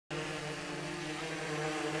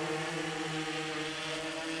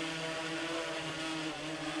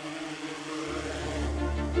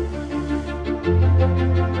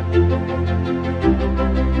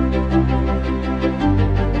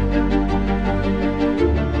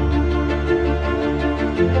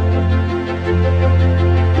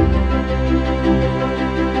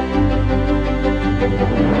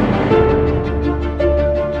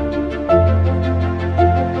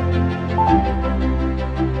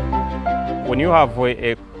when you have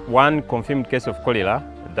one confirmed case of cholera,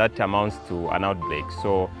 that amounts to an outbreak.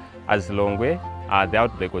 So as Longwe, the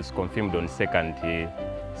outbreak was confirmed on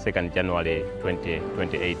 2nd January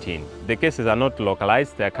 2018. The cases are not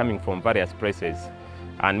localized, they are coming from various places,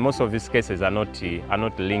 and most of these cases are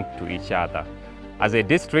not linked to each other. As a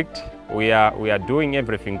district, we are doing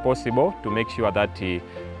everything possible to make sure that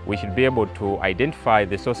we should be able to identify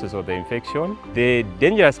the sources of the infection. The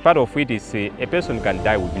dangerous part of it is a person can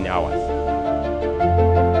die within hours.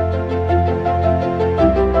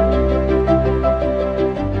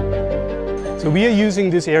 So we are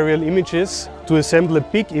using these aerial images to assemble a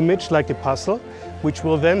big image like a puzzle, which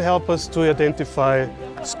will then help us to identify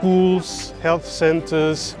schools, health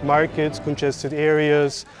centers, markets, congested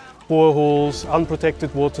areas, boreholes,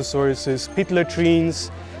 unprotected water sources, pit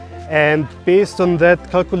latrines. And based on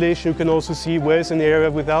that calculation, you can also see where is an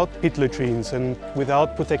area without pit latrines and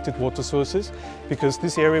without protected water sources, because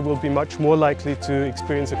this area will be much more likely to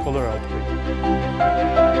experience a cholera outbreak.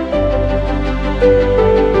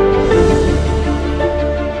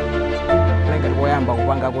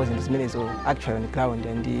 kupanga kozi ndizimenezo actually on ground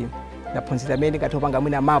and ndaphunzira mene ngati opanga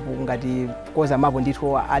mwina mapu ngati koza mapu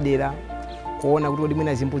ndithu adera kuona kuti kodi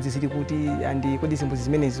mwina zimbudzi zili kuti and kodi zimbudzi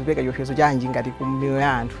zimenezi zipeka chiopsezo chanji ngati ku miyoyo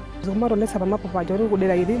ya anthu. Zikumatonetsa pa mapu paja kuti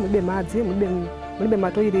kudera ili mulibe madzi, mulibe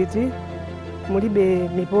matoileti, mulibe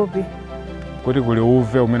mipopi. Kuti kuli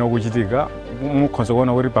uve umene ukuchitika mukhoza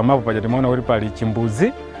kuona kuti pa mapu paja timaona kuti pali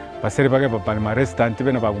chimbudzi, paseri pake pali ma restaurant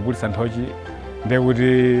pena pakugulitsa nthochi ndekuti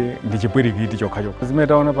ndi chipwirikiti chokhacho. Zimene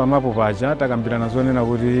taona pa mapu paja takambirana zonena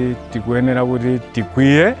kuti tikuyenera kuti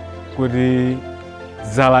tikwiye kuti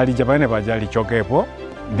zala lija pamene paja lichokepo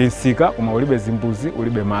ndi nsika koma ulibe zimbudzi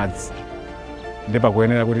ulibe madzi. Ndi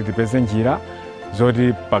pakuyenera kuti tipeze njira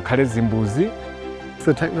zoti pakhale zimbudzi.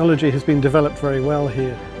 The technology has been developed very well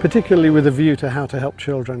here, particularly with a view to how to help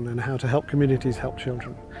children and how to help communities help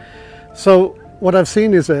children. So what I've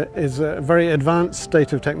seen is a very advanced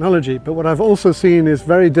state of technology, but what I've also seen is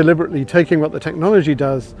very deliberately taking what the technology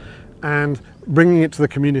does and bringing it to the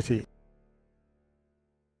community.